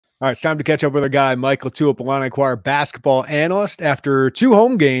All right, it's time to catch up with our guy, Mike LaTulip, Illini Inquirer basketball analyst. After two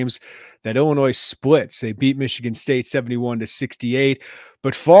home games that Illinois splits, they beat Michigan State 71-68,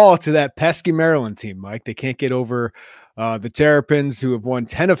 but fall to that pesky Maryland team, Mike. They can't get over the Terrapins, who have won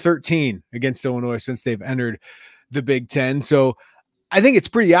 10 of 13 against Illinois since they've entered the Big Ten. So I think it's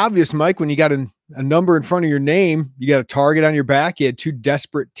pretty obvious, Mike, when you got a number in front of your name, you got a target on your back. You had two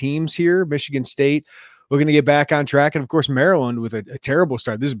desperate teams here, Michigan State looking to get back on track. And, of course, Maryland with a terrible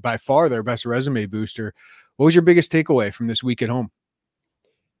start. This is by far their best resume booster. What was your biggest takeaway from this week at home?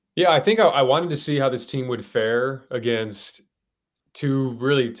 Yeah, I think I wanted to see how this team would fare against two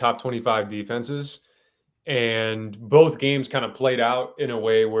really top 25 defenses. And both games kind of played out in a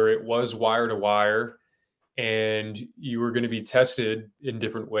way where it was wire to wire, and you were going to be tested in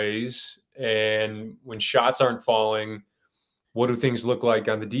different ways. And when shots aren't falling, what do things look like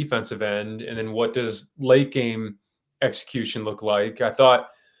on the defensive end? And then what does late game execution look like? I thought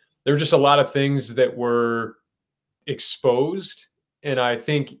there were just a lot of things that were exposed, and I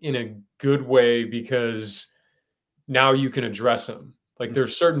think in a good way, because now you can address them. Like,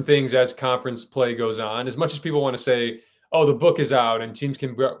 there's certain things as conference play goes on, as much as people want to say, oh, the book is out and teams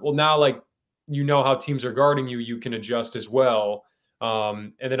can, well, now, like, you know how teams are guarding you, you can adjust as well.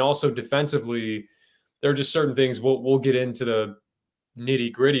 And then also defensively, there are just certain things we'll get into the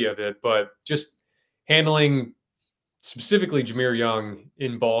nitty gritty of it, but just handling specifically Jameer Young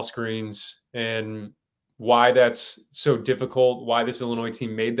in ball screens and why that's so difficult, why this Illinois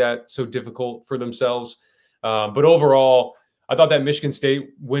team made that so difficult for themselves. But overall, I thought that Michigan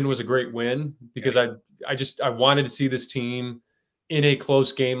State win was a great win, because I wanted to see this team in a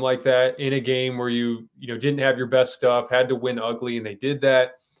close game like that, in a game where you didn't have your best stuff, had to win ugly, and they did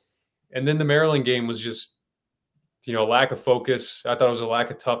that. And then the Maryland game was just, a lack of focus. I thought it was a lack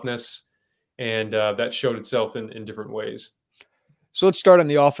of toughness, and that showed itself in different ways. So let's start on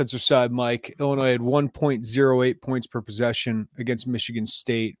the offensive side, Mike. Illinois had 1.08 points per possession against Michigan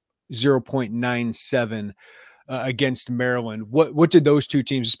State, 0.97 against Maryland. What did those two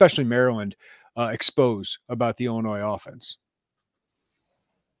teams, especially Maryland, expose about the Illinois offense?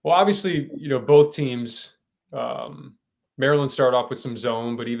 Well, obviously, both teams, Maryland started off with some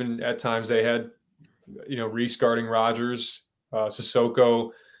zone, but even at times they had, Reese guarding Rogers.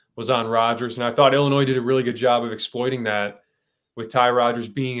 Sissoko was on Rogers. And I thought Illinois did a really good job of exploiting that, with Ty Rogers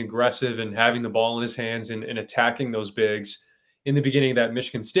being aggressive and having the ball in his hands and attacking those bigs in the beginning of that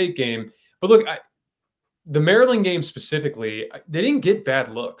Michigan State game. But look, the Maryland game specifically, they didn't get bad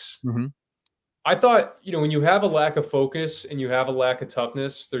looks. Mm-hmm. I thought, when you have a lack of focus and you have a lack of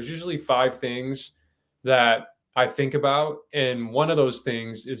toughness, there's usually 5 things that I think about. And one of those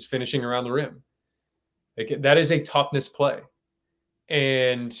things is finishing around the rim. That is a toughness play.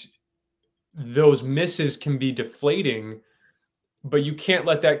 And those misses can be deflating, but you can't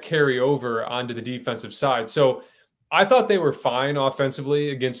let that carry over onto the defensive side. So I thought they were fine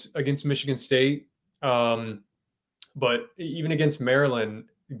offensively against Michigan State. But even against Maryland,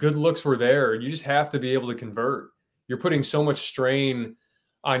 good looks were there. You just have to be able to convert. You're putting so much strain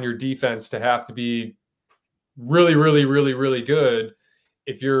on your defense to have to be really, really, really, really good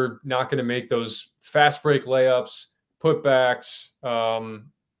if you're not going to make those fast break layups, putbacks.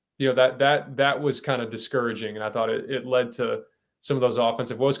 That was kind of discouraging, and I thought it led to some of those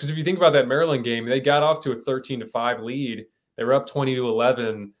offensive woes. Because if you think about that Maryland game, they got off to a 13-5 lead. They were up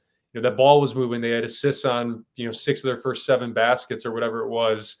 20-11. That ball was moving. They had assists on, 6 of their first 7 baskets or whatever it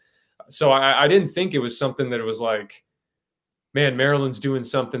was. So I didn't think it was something that it was like, man, Maryland's doing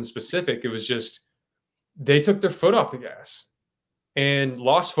something specific. It was just they took their foot off the gas and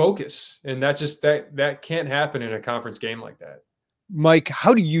lost focus. And that can't happen in a conference game like that. Mike,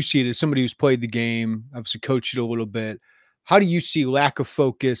 how do you see it as somebody who's played the game, obviously coached it a little bit? How do you see lack of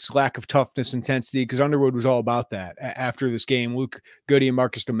focus, lack of toughness, intensity? Because Underwood was all about that after this game. Luke Goody and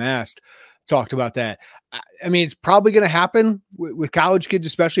Marcus Damast talked about that. I mean, it's probably going to happen with college kids,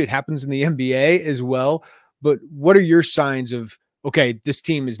 especially. It happens in the NBA as well. But what are your signs of, okay, this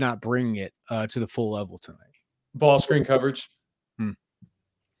team is not bringing it to the full level tonight? Ball screen coverage.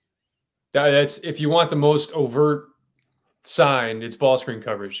 That's, if you want the most overt sign, it's ball screen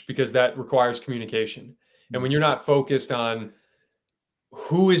coverage, because that requires communication. And when you're not focused on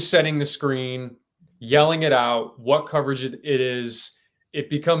who is setting the screen, yelling it out, what coverage it is, it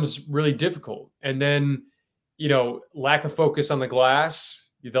becomes really difficult. And then, lack of focus on the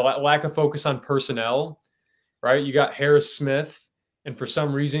glass, the lack of focus on personnel, right? You got Harris Smith, and for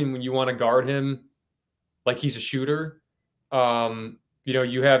some reason, when you want to guard him like he's a shooter,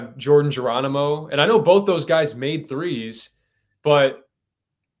 you have Jordan Geronimo. And I know both those guys made threes, but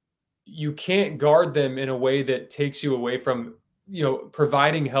you can't guard them in a way that takes you away from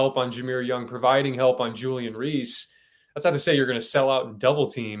providing help on Jameer Young, providing help on Julian Reese. That's not to say you're going to sell out and double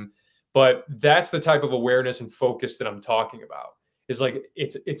team, but that's the type of awareness and focus that I'm talking about. Is like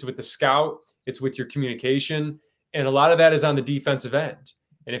it's with the scout, it's with your communication, and a lot of that is on the defensive end.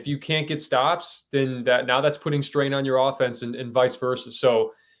 And if you can't get stops, then that's putting strain on your offense and vice versa.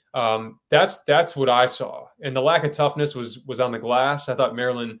 So that's what I saw. And the lack of toughness was on the glass. I thought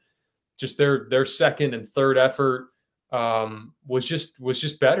Maryland, just their second and third effort was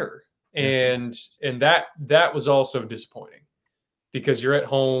just better. And that was also disappointing because you're at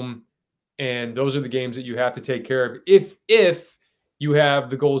home and those are the games that you have to take care of if you have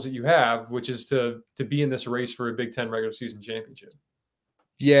the goals that you have, which is to be in this race for a Big Ten regular season championship.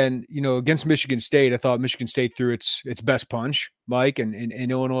 Yeah, and against Michigan State, I thought Michigan State threw its best punch, Mike, and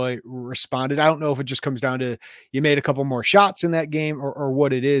Illinois responded. I don't know if it just comes down to you made a couple more shots in that game or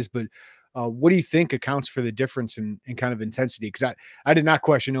what it is, but what do you think accounts for the difference in kind of intensity? Because I did not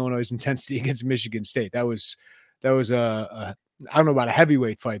question Illinois' intensity against Michigan State. That was a I don't know about a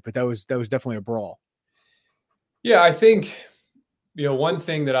heavyweight fight, but that was definitely a brawl. Yeah, I think one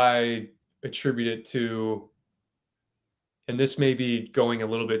thing that I attribute it to, and this may be going a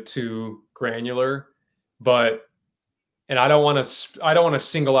little bit too granular, and I don't want to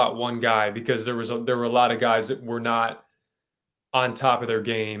single out one guy because there were a lot of guys that were not on top of their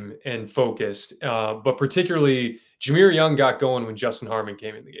game and focused. But particularly Jameer Young got going when Justin Harmon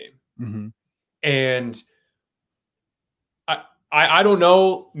came in the game. Mm-hmm. And I don't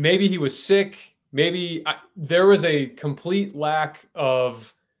know, maybe he was sick. Maybe there was a complete lack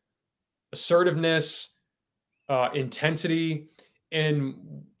of assertiveness, intensity, and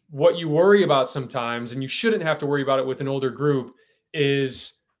what you worry about sometimes, and you shouldn't have to worry about it with an older group,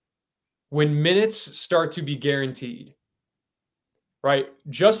 is when minutes start to be guaranteed, right?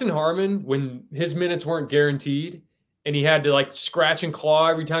 Justin Harmon, when his minutes weren't guaranteed and he had to scratch and claw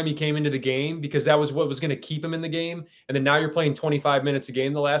every time he came into the game because that was what was going to keep him in the game. And then now you're playing 25 minutes a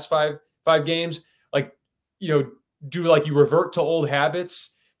game the last five games, you revert to old habits.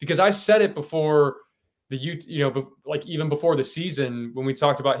 Because I said it before even before the season when we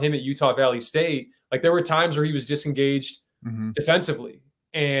talked about him at Utah Valley State, there were times where he was disengaged defensively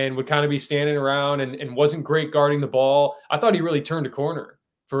and would kind of be standing around and wasn't great guarding the ball. I thought he really turned a corner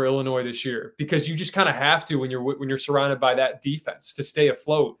for Illinois this year because you just kind of have to when you're surrounded by that defense to stay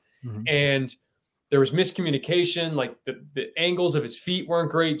afloat. Mm-hmm. And there was miscommunication, the angles of his feet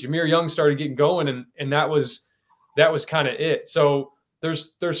weren't great. Jameer Young started getting going, and that was kind of it. So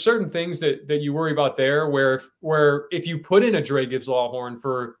there's certain things that you worry about there where if you put in a Dre Gibbs-Lawhorn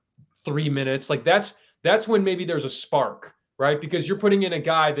for 3 minutes, that's when maybe there's a spark, right? Because you're putting in a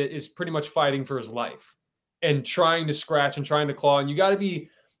guy that is pretty much fighting for his life and trying to scratch and trying to claw. And you got to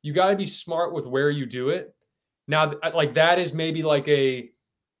be smart with where you do it. Now, that is maybe a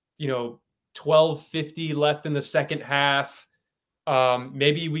 12:50 left in the second half.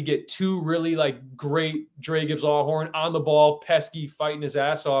 Maybe we get two really great Dre Gibbs-Lawhorn on the ball, pesky, fighting his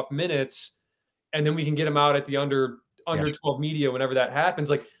ass off minutes, and then we can get him out at the under 12 media whenever that happens.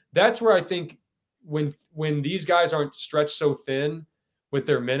 That's where I think when these guys aren't stretched so thin with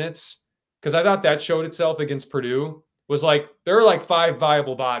their minutes, because I thought that showed itself against Purdue, was there are 5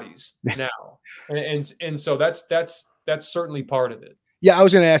 viable bodies now, and so that's certainly part of it. Yeah, I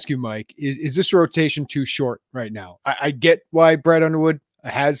was going to ask you, Mike, is this rotation too short right now? I get why Brad Underwood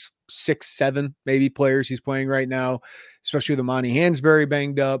has 6, 7 maybe players he's playing right now, especially with Amani Hansberry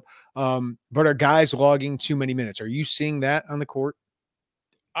banged up. But are guys logging too many minutes? Are you seeing that on the court?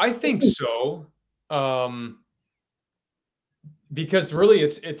 I think so. Because really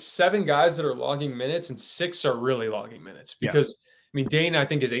it's 7 guys that are logging minutes and 6 are really logging minutes. Because Dane, I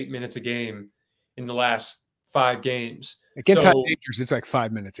think, is 8 minutes a game in the last 5 games. Against high majors, it's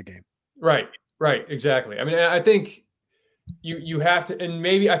 5 minutes a game. Right, exactly. I think you have to, and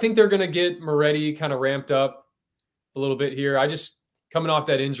maybe I think they're going to get Moretti kind of ramped up a little bit here. I just coming off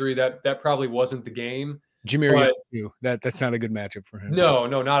that injury, that probably wasn't the game. Jameer, that's not a good matchup for him. No,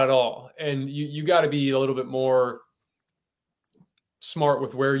 not at all. And you got to be a little bit more smart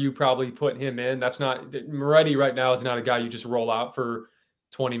with where you probably put him in. That's not Moretti right now is not a guy you just roll out for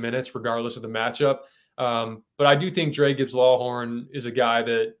 20 minutes regardless of the matchup. But I do think Dre Gibbs-Lawhorn is a guy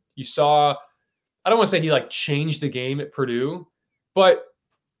that you saw. I don't want to say he changed the game at Purdue, but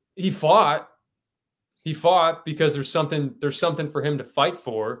he fought because there's something for him to fight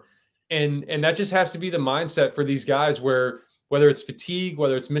for. And that just has to be the mindset for these guys where whether it's fatigue,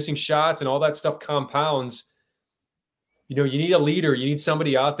 whether it's missing shots and all that stuff compounds, you need a leader. You need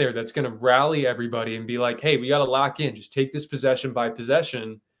somebody out there that's going to rally everybody and be like, hey, we got to lock in. Just take this possession by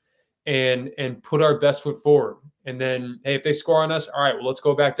possession. and put our best foot forward. And then, hey, if they score on us, all right, well, let's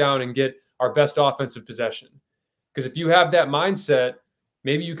go back down and get our best offensive possession. Because if you have that mindset,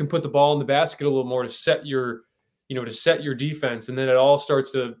 maybe you can put the ball in the basket a little more to set your defense, and then it all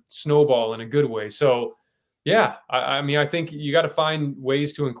starts to snowball in a good way. So, yeah, I mean, I think you got to find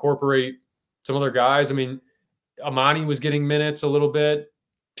ways to incorporate some other guys. I mean, Amani was getting minutes a little bit.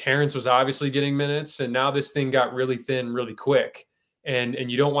 Terrence was obviously getting minutes, and now this thing got really thin really quick. And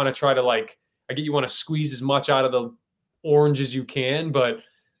you don't want to try to, like, I get you want to squeeze as much out of the orange as you can, but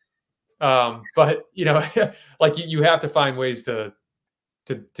you know, like you have to find ways to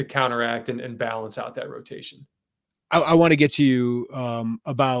counteract and balance out that rotation. I want to get to you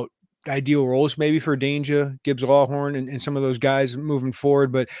about ideal roles maybe for Danger, Gibbs Lawhorn, and some of those guys moving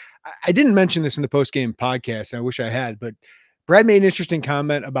forward. But I didn't mention this in the post-game podcast. I wish I had, but Brad made an interesting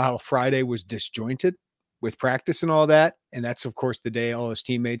comment about how Friday was disjointed with practice and all that. And that's, of course, the day all the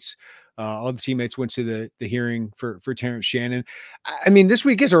teammates went to the hearing for Terrence Shannon. I mean, this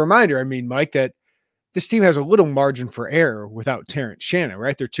week is a reminder, I mean, Mike, that this team has a little margin for error without Terrence Shannon,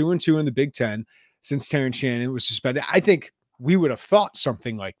 right? They're 2-2 in the Big Ten since Terrence Shannon was suspended. I think we would have thought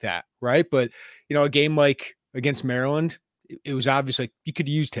something like that, right? But, you know, a game like against Maryland, it was obvious like you could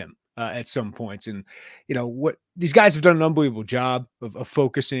have used him at some points. And, you know, what these guys have done an unbelievable job of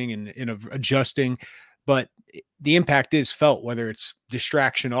focusing and of adjusting, but the impact is felt, whether it's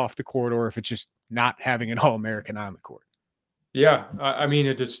distraction off the court or if it's just not having an All-American on the court. Yeah. I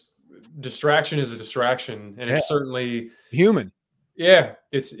mean, distraction is a distraction, and it's certainly human. Yeah.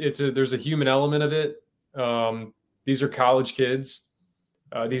 There's a human element of it. These are college kids.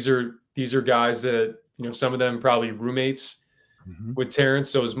 These are guys that, you know, some of them probably roommates with Terrence.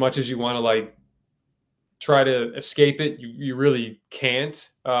 So as much as you want to like try to escape it, you really can't.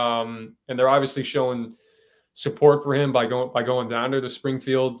 And they're obviously showing support for him by going down to the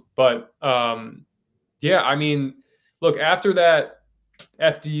Springfield. But yeah, I mean, look, after that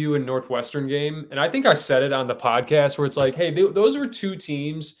FDU and Northwestern game, and I think I said it on the podcast where it's like, hey, those were two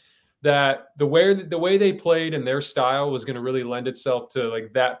teams that the way they played and their style was going to really lend itself to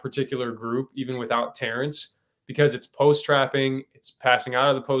like that particular group, even without Terrence, because it's post trapping, it's passing out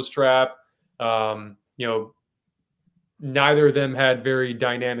of the post trap. You know, neither of them had very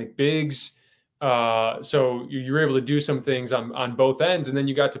dynamic bigs. So you were able to do some things on both ends, and then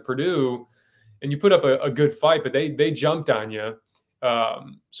you got to Purdue and you put up a good fight, but they jumped on you.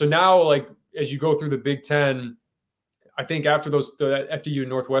 So now, like, as you go through the Big Ten, I think after that FDU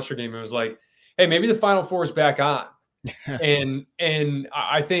Northwestern game, it was like, hey, maybe the Final Four is back on. and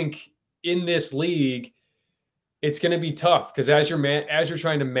I think in this league, it's going to be tough because as you're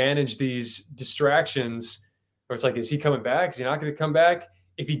trying to manage these distractions, where it's like, is he coming back? Is he not going to come back?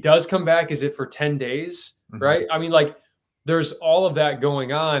 If he does come back, is it for 10 days? Right? I mean, like, there's all of that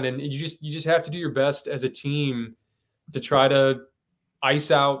going on, and you just have to do your best as a team to try to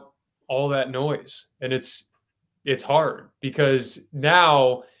ice out all that noise. And it's hard because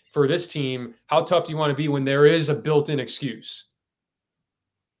now for this team, how tough do you want to be when there is a built-in excuse,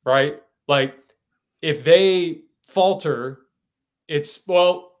 right? Like, if they falter, it's,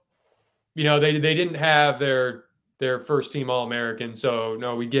 well, you know, they didn't have their first team All-American, so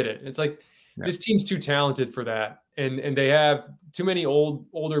no, we get it. It's like, this team's too talented for that. And they have too many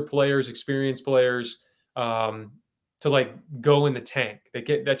older players, experienced players, to like go in the tank.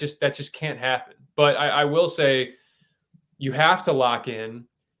 That just can't happen. But I will say, you have to lock in,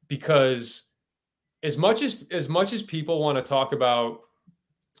 because as much as people want to talk about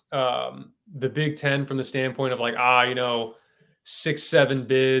the Big Ten from the standpoint of like, you know, 6-7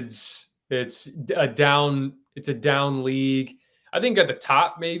 bids, it's a down league. I think at the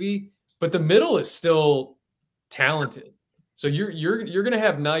top maybe, but the middle is still talented. So you're going to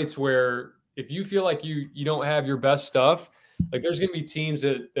have nights where if you feel like you don't have your best stuff, like there's going to be teams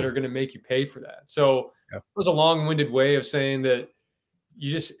that are going to make you pay for that. So it was a long-winded way of saying that you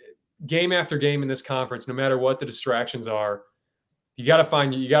just, game after game in this conference, no matter what the distractions are, you got to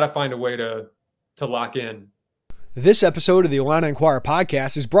find a way to lock in. This episode of the Illini Inquirer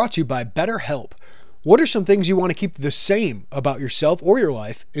Podcast is brought to you by BetterHelp. What are some things you want to keep the same about yourself or your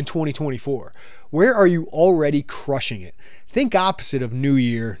life in 2024? Where are you already crushing it? Think opposite of New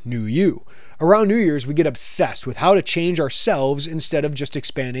Year, New You. Around New Year's, we get obsessed with how to change ourselves instead of just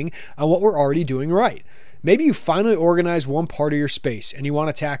expanding on what we're already doing right. Maybe you finally organize one part of your space and you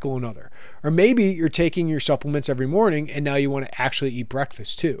want to tackle another. Or maybe you're taking your supplements every morning and now you want to actually eat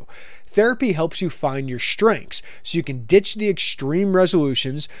breakfast too. Therapy helps you find your strengths so you can ditch the extreme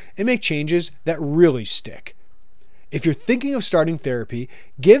resolutions and make changes that really stick. If you're thinking of starting therapy,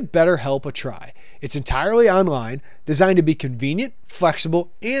 give BetterHelp a try. It's entirely online, designed to be convenient,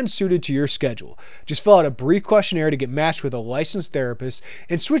 flexible, and suited to your schedule. Just fill out a brief questionnaire to get matched with a licensed therapist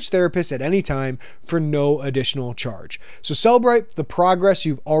and switch therapists at any time for no additional charge. So celebrate the progress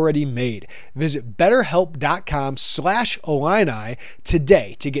you've already made. Visit betterhelp.com/Illini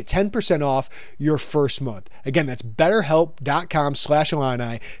today to get 10% off your first month. Again, that's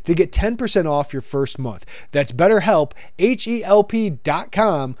betterhelp.com/Illini to get 10% off your first month. That's BetterHelp,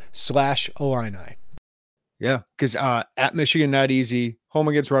 HELP.com/Illini. Yeah, because at Michigan, not easy. Home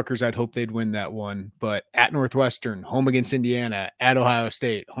against Rutgers, I'd hope they'd win that one. But at Northwestern, home against Indiana, at Ohio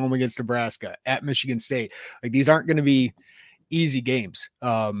State, home against Nebraska, at Michigan State. Like, these aren't going to be easy games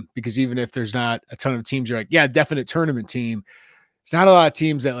because even if there's not a ton of teams, you're like, yeah, definite tournament team. It's not a lot of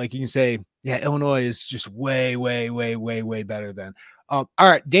teams that, like, you can say, yeah, Illinois is just way, way, way, way, way better than. All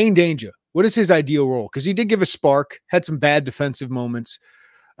right, Dane Danger. What is his ideal role? Because he did give a spark, had some bad defensive moments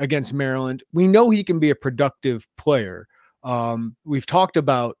against Maryland. We know he can be a productive player. We've talked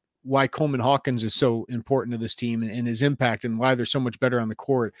about why Coleman Hawkins is so important to this team and his impact and why they're so much better on the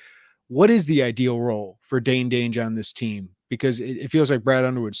court. What is the ideal role for Dane Danger on this team? Because it feels like Brad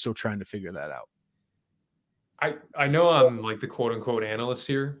Underwood's still trying to figure that out. I know I'm like the quote unquote analyst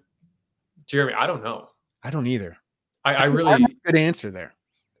here. Jeremy, I don't know. I don't either. I really have a good answer there.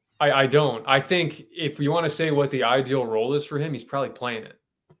 I don't. I think if you want to say what the ideal role is for him, he's probably playing it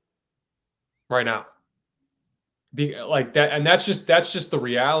right now. Like that, and that's just the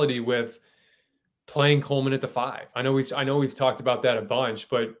reality with playing Coleman at the 5. I know we've talked about that a bunch,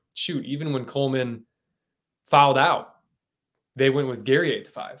 but shoot, even when Coleman fouled out, they went with Gary at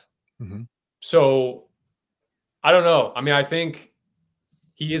the 5. Mm-hmm. So I don't know. I mean, I think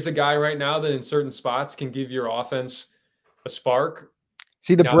he is a guy right now that in certain spots can give your offense a spark.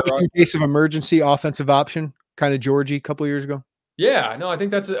 See the break in case of emergency offensive option, kind of Georgie a couple years ago. Yeah, no, I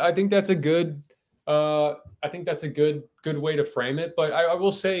think that's a good way to frame it. But I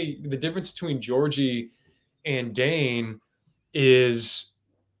will say the difference between Georgie and Dane is,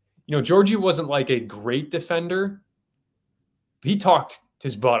 Georgie wasn't like a great defender. He talked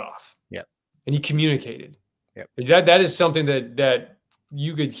his butt off. Yep. And he communicated. Yep. That is something that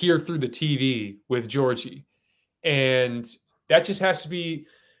you could hear through the TV with Georgie. And that just has to be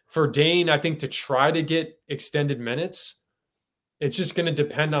for Dane, I think, to try to get extended minutes. It's just going to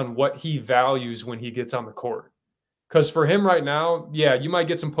depend on what he values when he gets on the court. Because for him right now, yeah, you might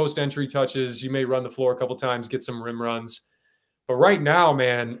get some post-entry touches. You may run the floor a couple times, get some rim runs. But right now,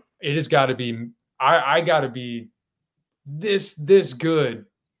 man, it has got to be I got to be this good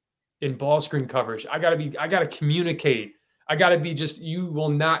in ball screen coverage. I got to communicate. I got to be just, you will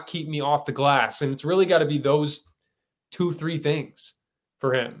not keep me off the glass. And it's really got to be those 2-3 things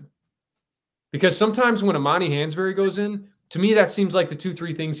for him. Because sometimes when Imani Hansberry goes in, to me, that seems like the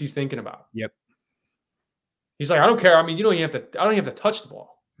 2-3 things he's thinking about. Yep. He's like, I don't care. I mean, I don't have to touch the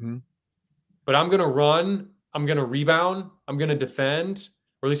ball. Mm-hmm. But I'm going to run. I'm going to rebound. I'm going to defend,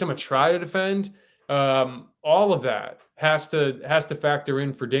 or at least I'm going to try to defend. All of that has to factor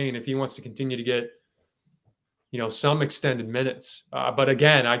in for Dane if he wants to continue to get, some extended minutes. But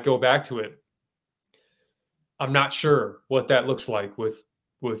again, I go back to it. I'm not sure what that looks like with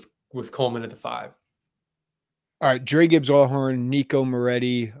Coleman at the 5. All right, Dre Gibbs-Allhorn, Nico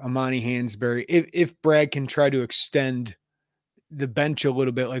Moretti, Imani Hansberry. If Brad can try to extend the bench a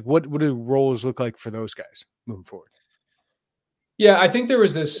little bit, like what do roles look like for those guys moving forward? Yeah, I think there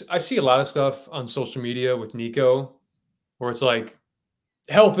was this. I see a lot of stuff on social media with Nico where it's like,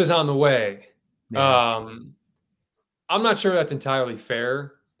 help is on the way. Yeah. I'm not sure that's entirely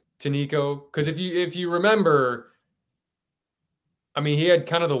fair to Nico, because if you remember, I mean, he had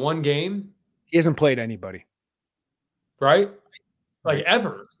kind of the one game. He hasn't played anybody. Right? Like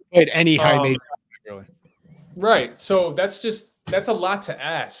ever. Played any high major, really. Right. So that's a lot to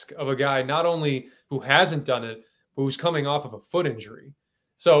ask of a guy not only who hasn't done it, but who's coming off of a foot injury.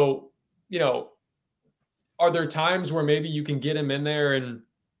 So, are there times where maybe you can get him in there and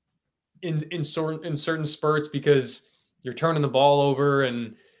in certain spurts because you're turning the ball over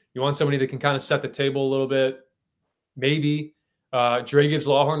and you want somebody that can kind of set the table a little bit? Maybe. Dre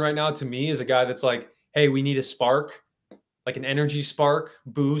Gibbs-Allhorn right now, to me, is a guy that's like, hey, we need a spark, like an energy spark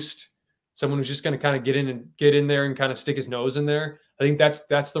boost, someone who's just going to kind of get in there and kind of stick his nose in there. I think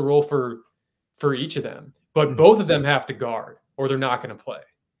that's the role for each of them. But both of them have to guard or they're not going to play.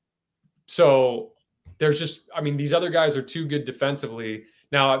 So there's just, I mean, these other guys are too good defensively.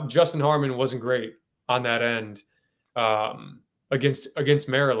 Now, Justin Harmon wasn't great on that end against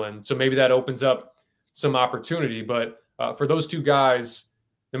Maryland. So maybe that opens up some opportunity. But for those two guys,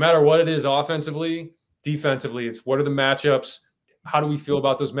 no matter what it is offensively, defensively, it's what are the matchups? How do we feel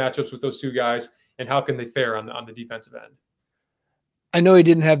about those matchups with those two guys? and how can they fare on the defensive end? I know he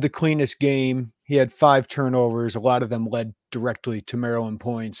didn't have the cleanest game. He had 5 turnovers. A lot of them led directly to Maryland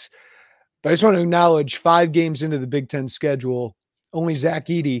points. But I just want to acknowledge 5 games into the Big Ten schedule, only Zach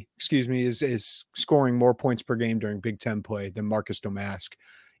Edey, is scoring more points per game during Big Ten play than Marcus Domask.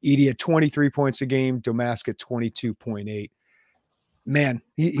 Edey at 23 points a game, Domask at 22.8. Man,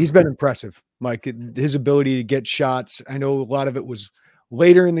 he's been impressive, Mike. His ability to get shots. I know a lot of it was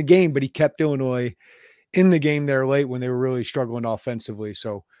later in the game, but he kept Illinois in the game there late when they were really struggling offensively.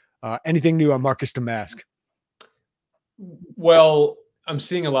 So anything new on Marcus Domask? Well, I'm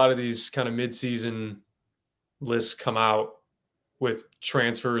seeing a lot of these kind of midseason lists come out with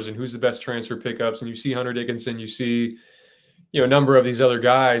transfers and who's the best transfer pickups. And you see Hunter Dickinson, you see, a number of these other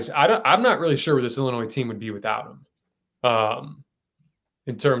guys. I'm not really sure where this Illinois team would be without him.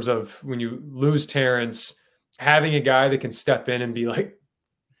 In terms of when you lose Terrence, having a guy that can step in and be like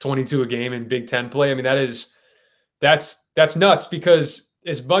 22 a game in Big Ten play. I mean, that's nuts, because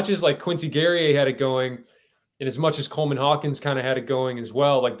as much as like Quincy Guerrier had it going, and as much as Coleman Hawkins kind of had it going as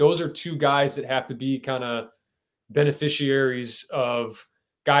well, like those are 2 guys that have to be kind of beneficiaries of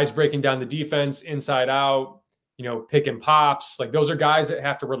guys breaking down the defense inside out, pick and pops. Like those are guys that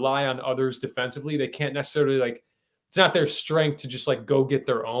have to rely on others defensively. They can't necessarily it's not their strength to just like go get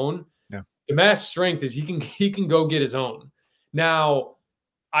their own. Yeah. Domask's strength is he can go get his own. Now,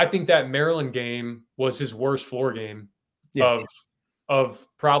 I think that Maryland game was his worst floor game of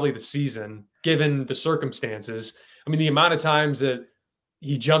probably the season, given the circumstances. I mean, the amount of times that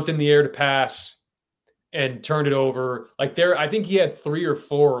he jumped in the air to pass and turned it over, I think he had 3 or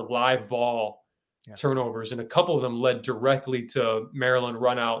 4 live ball turnovers, and a couple of them led directly to Maryland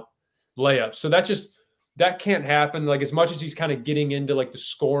run out layups. So that can't happen. Like, as much as he's kind of getting into like the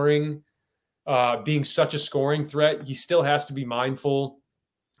scoring, being such a scoring threat, he still has to be mindful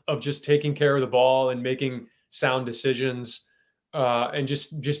of just taking care of the ball and making sound decisions, and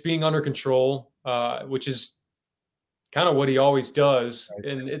just being under control, which is kind of what he always does.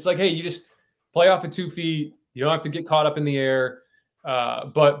 Right. And it's like, hey, you just play off of 2 feet. You don't have to get caught up in the air.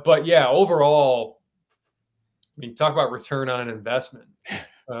 But yeah, overall, I mean, talk about return on an investment.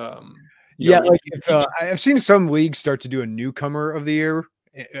 I've seen some leagues start to do a newcomer of the year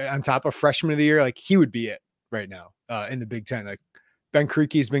on top of freshman of the year. Like, he would be it right now in the Big Ten. Like, Ben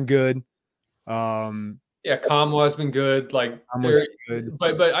Creaky's been good. Kamla's been good. Like, good.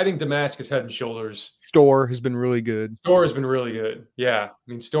 But I think Domask is head and shoulders. Store has been really good. Store has been really good. Yeah, I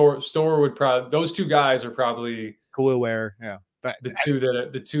mean, Store would probably, those 2 guys are probably Khalil Ware. Yeah,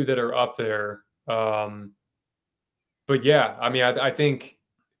 the two that are up there. But yeah, I mean, I think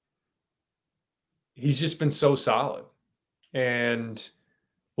he's just been so solid, and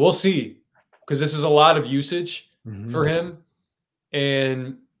we'll see, because this is a lot of usage for him.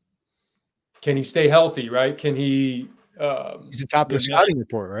 And can he stay healthy, right? Can he he's the top of the scouting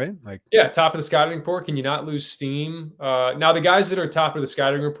report, right? Like, yeah, top of the scouting report. Can you not lose steam? Now, the guys that are top of the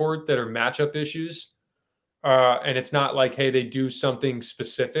scouting report that are matchup issues, and it's not like, hey, they do something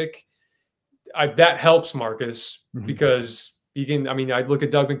specific, that helps Marcus, because he can. I mean, I look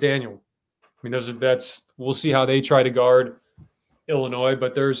at Doug McDaniel. I mean, we'll see how they try to guard Illinois,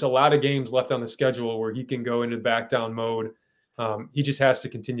 but there's a lot of games left on the schedule where he can go into back down mode. He just has to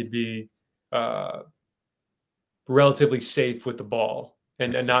continue to be relatively safe with the ball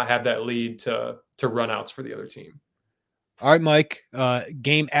and not have that lead to runouts for the other team. All right, Mike.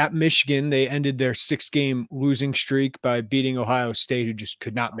 Game at Michigan, they ended their 6-game losing streak by beating Ohio State, who just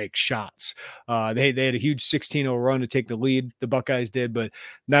could not make shots. They had a huge 16-0 run to take the lead, the Buckeyes did, but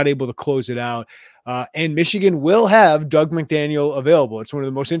not able to close it out. And Michigan will have Doug McDaniel available. It's one of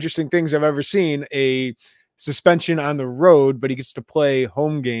the most interesting things I've ever seen, a suspension on the road, but he gets to play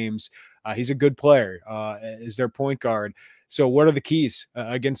home games. He's a good player, is their point guard. So what are the keys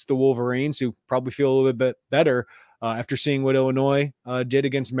against the Wolverines, who probably feel a little bit better after seeing what Illinois did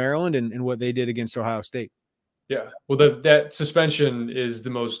against Maryland and what they did against Ohio State? Yeah, well, that suspension is the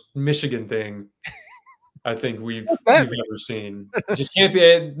most Michigan thing I think we've ever seen. It just can't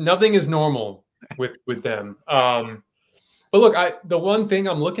be. Nothing is normal with them. But look, the one thing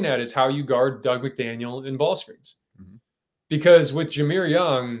I'm looking at is how you guard Doug McDaniel in ball screens. Because with Jahmir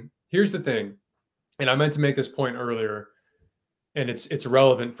Young, here's the thing, and I meant to make this point earlier, and it's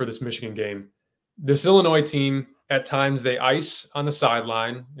relevant for this Michigan game. This Illinois team, at times, they ice on the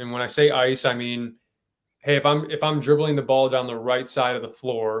sideline. And when I say ice, I mean, hey, if I'm dribbling the ball down the right side of the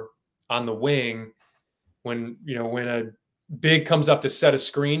floor on the wing, when a big comes up to set a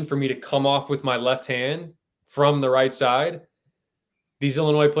screen for me to come off with my left hand from the right side, these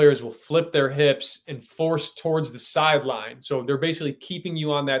Illinois players will flip their hips and force towards the sideline. So they're basically keeping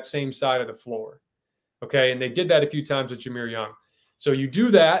you on that same side of the floor. Okay. And they did that a few times with Jameer Young. So you do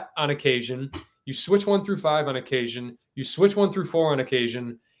that on occasion. You switch 1 through 5 on occasion. You switch 1 through 4 on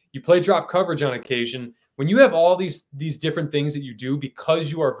occasion. You play drop coverage on occasion. When you have all these different things that you do,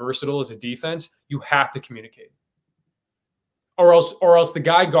 because you are versatile as a defense, you have to communicate. Or else the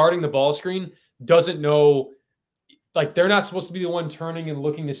guy guarding the ball screen doesn't know, like, they're not supposed to be the one turning and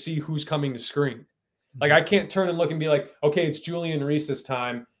looking to see who's coming to screen. Like, I can't turn and look and be like, okay, it's Julian Reese this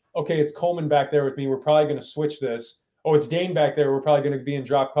time. Okay, it's Coleman back there with me. We're probably going to switch this. Oh, it's Dane back there. We're probably going to be in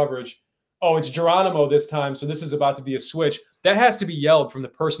drop coverage. Oh, it's Geronimo this time, so this is about to be a switch. That has to be yelled from the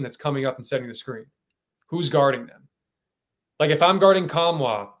person that's coming up and setting the screen. Who's guarding them? Like, if I'm guarding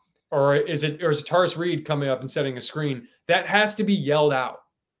Kamwa, or is it Taris Reed coming up and setting a screen, that has to be yelled out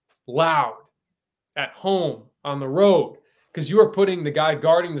loud at home, on the road, because you are putting the guy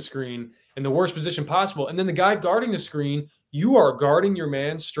guarding the screen in the worst position possible. And then the guy guarding the screen, you are guarding your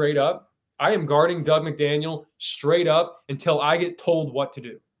man straight up. I am guarding Doug McDaniel straight up until I get told what to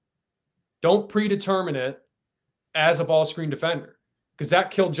do. Don't predetermine it as a ball screen defender, because that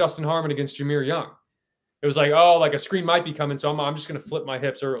killed Justin Harmon against Jameer Young. It was like, oh, like a screen might be coming, so I'm just going to flip my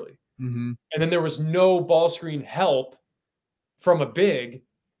hips early. Mm-hmm. And then there was no ball screen help from a big,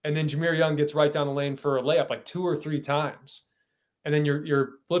 and then Jameer Young gets right down the lane for a layup like 2 or 3 times. And then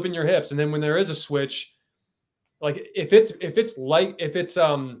you're flipping your hips. And then when there is a switch, like if it's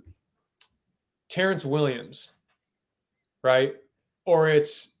Terrence Williams, right? Or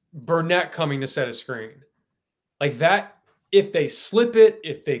it's Burnett coming to set a screen. Like that, if they slip it,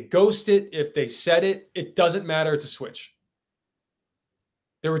 if they ghost it, if they set it, it doesn't matter. It's a switch.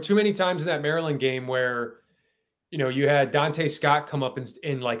 There were too many times in that Maryland game where, you know, you had Dante Scott come up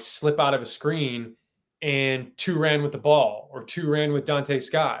and like slip out of a screen and 2 ran with the ball, or 2 ran with Dante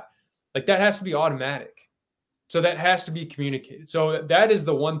Scott. Like that has to be automatic. So that has to be communicated. So that is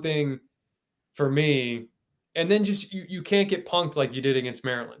the one thing for me. And then just you can't get punked like you did against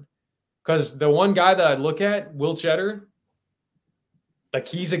Maryland. Because the one guy that I look at, Will Cheddar, like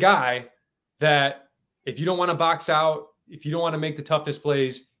he's a guy that if you don't want to box out, if you don't want to make the toughness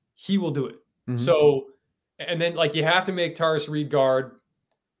plays, he will do it. Mm-hmm. So, and then like you have to make Taris Reed guard.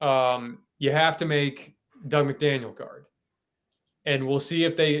 You have to make Doug McDaniel guard. And we'll see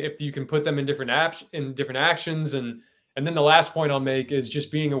if you can put them in different actions. And then the last point I'll make is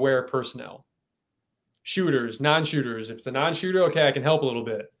just being aware of personnel. Shooters, non-shooters. If it's a non-shooter, okay, I can help a little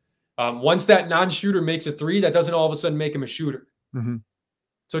bit. Once that non-shooter makes a 3, that doesn't all of a sudden make him a shooter. Mm-hmm.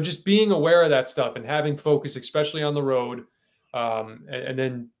 So just being aware of that stuff and having focus, especially on the road. And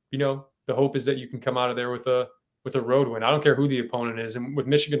then, you know, the hope is that you can come out of there with a road win. I don't care who the opponent is. And with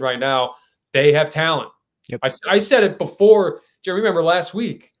Michigan right now, they have talent. Yep. I said it before. Do you remember last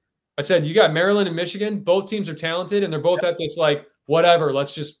week? I said, you got Maryland and Michigan. Both teams are talented, and they're both at this like, whatever,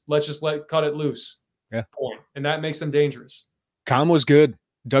 let's just cut it loose point. And that makes them dangerous. Com was good.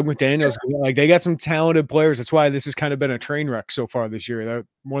 Doug McDaniel's good. Like they got some talented players. That's why this has kind of been a train wreck so far this year. They're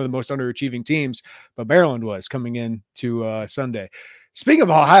one of the most underachieving teams, but Maryland was coming in to Sunday. Speaking of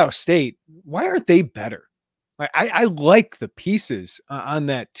Ohio State, why aren't they better? I like the pieces on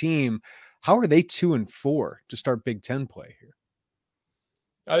that team. How are they 2-4 to start Big Ten play here?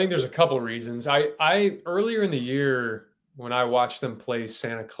 I think there's a couple of reasons. I earlier in the year when I watched them play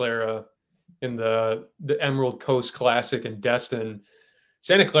Santa Clara in the Emerald Coast Classic in Destin,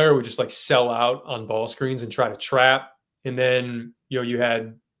 Santa Clara would just like sell out on ball screens and try to trap. And then, you know, you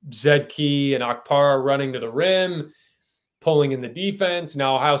had Zedkey and Akpara running to the rim, pulling in the defense.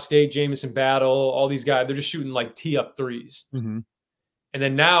 Now Ohio State, Jamison Battle, all these guys, they're just shooting like tee-up threes. Mm-hmm. And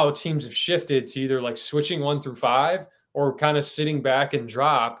then now teams have shifted to either like switching 1 through 5 or kind of sitting back and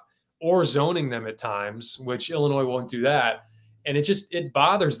drop or zoning them at times, which Illinois won't do that. And it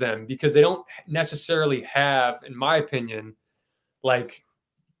bothers them because they don't necessarily have, in my opinion, like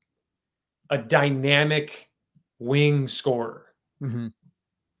a dynamic wing scorer. Mm-hmm.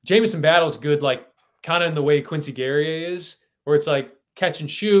 Jamison Battle's good, like kind of in the way Quincy Guerrier is, where it's like catch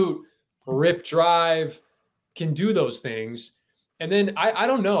and shoot, rip drive, can do those things. And then I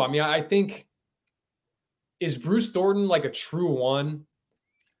don't know. I mean, I think, is Bruce Thornton like a true 1?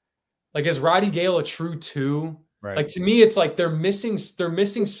 Like, is Roddy Gale a true 2? Right. Like, to me, it's like they're missing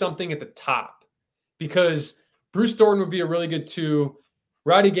something at the top, because Bruce Thornton would be a really good 2,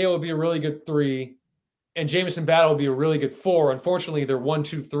 Roddy Gale would be a really good 3, and Jamison Battle would be a really good 4. Unfortunately, they're 1,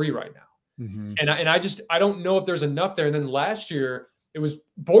 2, 3 right now. Mm-hmm. And I don't know if there's enough there. And then last year, it was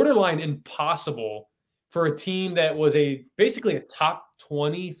borderline impossible for a team that was basically a top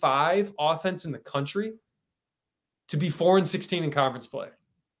 25 offense in the country to be 4-16 in conference play.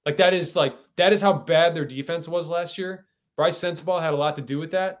 Like that is how bad their defense was last year. Bryce Sensabaugh had a lot to do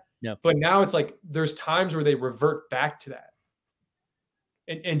with that. Yeah. But now it's like there's times where they revert back to that.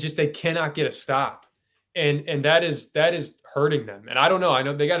 And just they cannot get a stop. And that is hurting them. And I don't know. I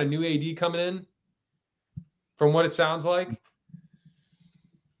know they got a new AD coming in from what it sounds like.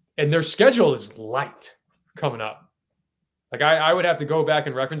 And their schedule is light coming up. Like I would have to go back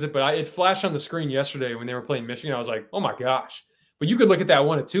and reference it, but it flashed on the screen yesterday when they were playing Michigan. I was like, oh my gosh. But you could look at that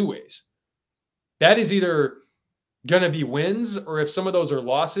one of two ways. That is either going to be wins, or if some of those are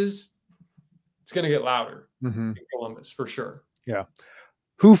losses, it's going to get louder in Columbus for sure. Yeah.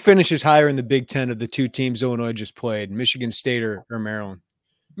 Who finishes higher in the Big Ten of the two teams Illinois just played, Michigan State or Maryland?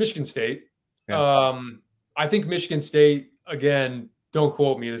 Michigan State. Yeah. I think Michigan State, again, don't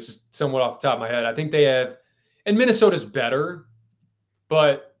quote me. This is somewhat off the top of my head. I think they have, and Minnesota's better,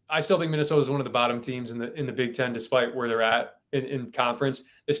 but I still think Minnesota is one of the bottom teams in the Big Ten, despite where they're at in conference.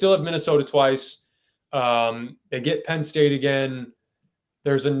 They still have Minnesota twice. They get Penn State again.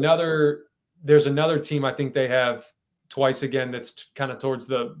 There's another team I think they have twice again that's kind of towards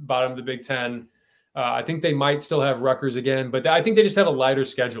the bottom of the Big Ten. I think they might still have Rutgers again, but I think they just have a lighter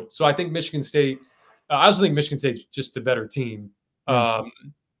schedule. So I think Michigan State I also think Michigan State's just a better team.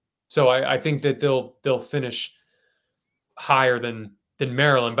 So I think that they'll finish higher than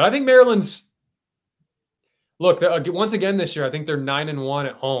Maryland. But I think Maryland's once again this year, I think they're 9-1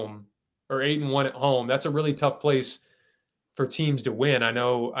 at home or 8-1 at home. That's a really tough place for teams to win. I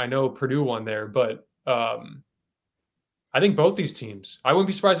know Purdue won there, but I think both these teams, I wouldn't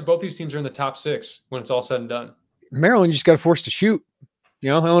be surprised if both these teams are in the top 6 when it's all said and done. Maryland just got forced to shoot.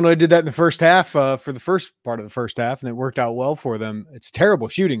 Illinois did that in the first half for the first part of the first half, and it worked out well for them. It's a terrible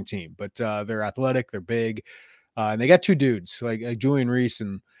shooting team, but they're athletic, they're big, and they got two dudes like Julian Reese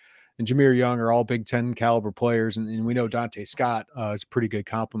and Jameer Young are all Big Ten caliber players, and we know Dante Scott is a pretty good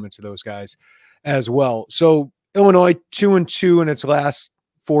complement to those guys as well. So Illinois 2-2 in its last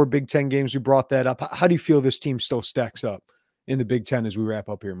 4 Big Ten games. We brought that up. How do you feel this team still stacks up in the Big Ten as we wrap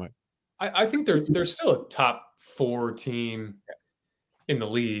up here, Mike? I think they're still a top 4 team in the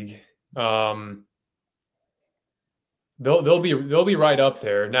league. They'll be right up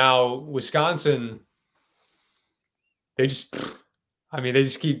there. Now Wisconsin, they just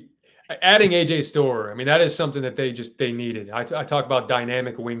keep adding AJ Storr. I mean, that is something that they needed. I talk about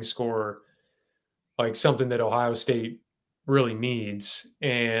dynamic wing scorer, like something that Ohio State really needs,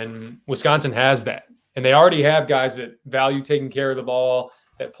 and Wisconsin has that. And they already have guys that value taking care of the ball,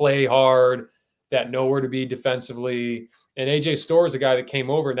 that play hard, that know where to be defensively. And AJ Storr is a guy that came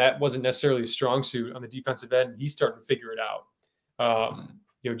over, and that wasn't necessarily a strong suit on the defensive end. He's starting to figure it out.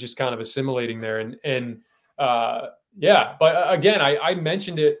 Just kind of assimilating there. But again, I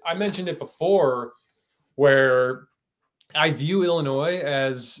mentioned it before, where I view Illinois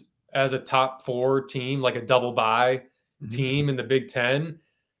as a top 4 team, like a double bye team in the Big Ten,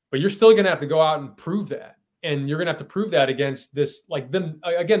 but you're still going to have to go out and prove that. And you're going to have to prove that against this,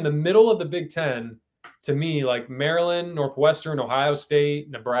 the middle of the Big Ten, to me, like Maryland, Northwestern, Ohio State,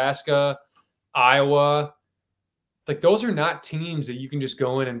 Nebraska, Iowa, like those are not teams that you can just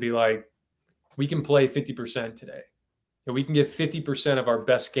go in and be like, we can play 50% today. And we can give 50% of our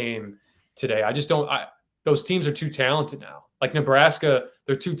best game today. I just don't. Those teams are too talented now. Like Nebraska,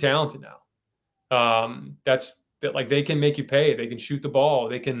 they're too talented now. Like they can make you pay. They can shoot the ball.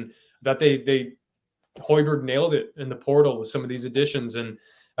 They Hoiberg nailed it in the portal with some of these additions. And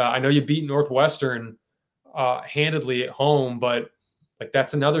I know you beat Northwestern handedly at home, but like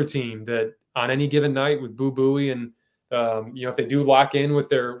that's another team that on any given night with Boo Buie and if they do lock in with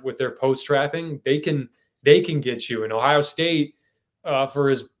their post trapping, they can get you. And Ohio State, for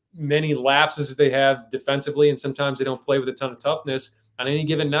as many lapses as they have defensively, and sometimes they don't play with a ton of toughness, on any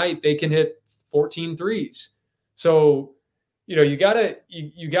given night, they can hit 14 threes. So, you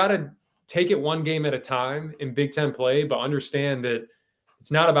gotta take it one game at a time in Big Ten play, but understand that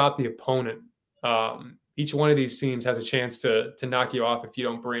it's not about the opponent. Each one of these teams has a chance to knock you off if you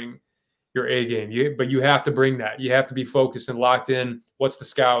don't bring your A game. But you have to bring that. You have to be focused and locked in. What's the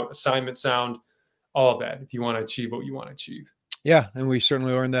scout assignment sound? All of that if you want to achieve what you want to achieve. Yeah, and we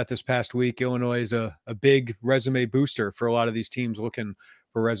certainly learned that this past week. Illinois is a big resume booster for a lot of these teams looking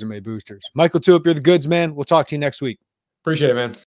for resume boosters. Mike LaTulip, you're the goods, man. We'll talk to you next week. Appreciate it, man.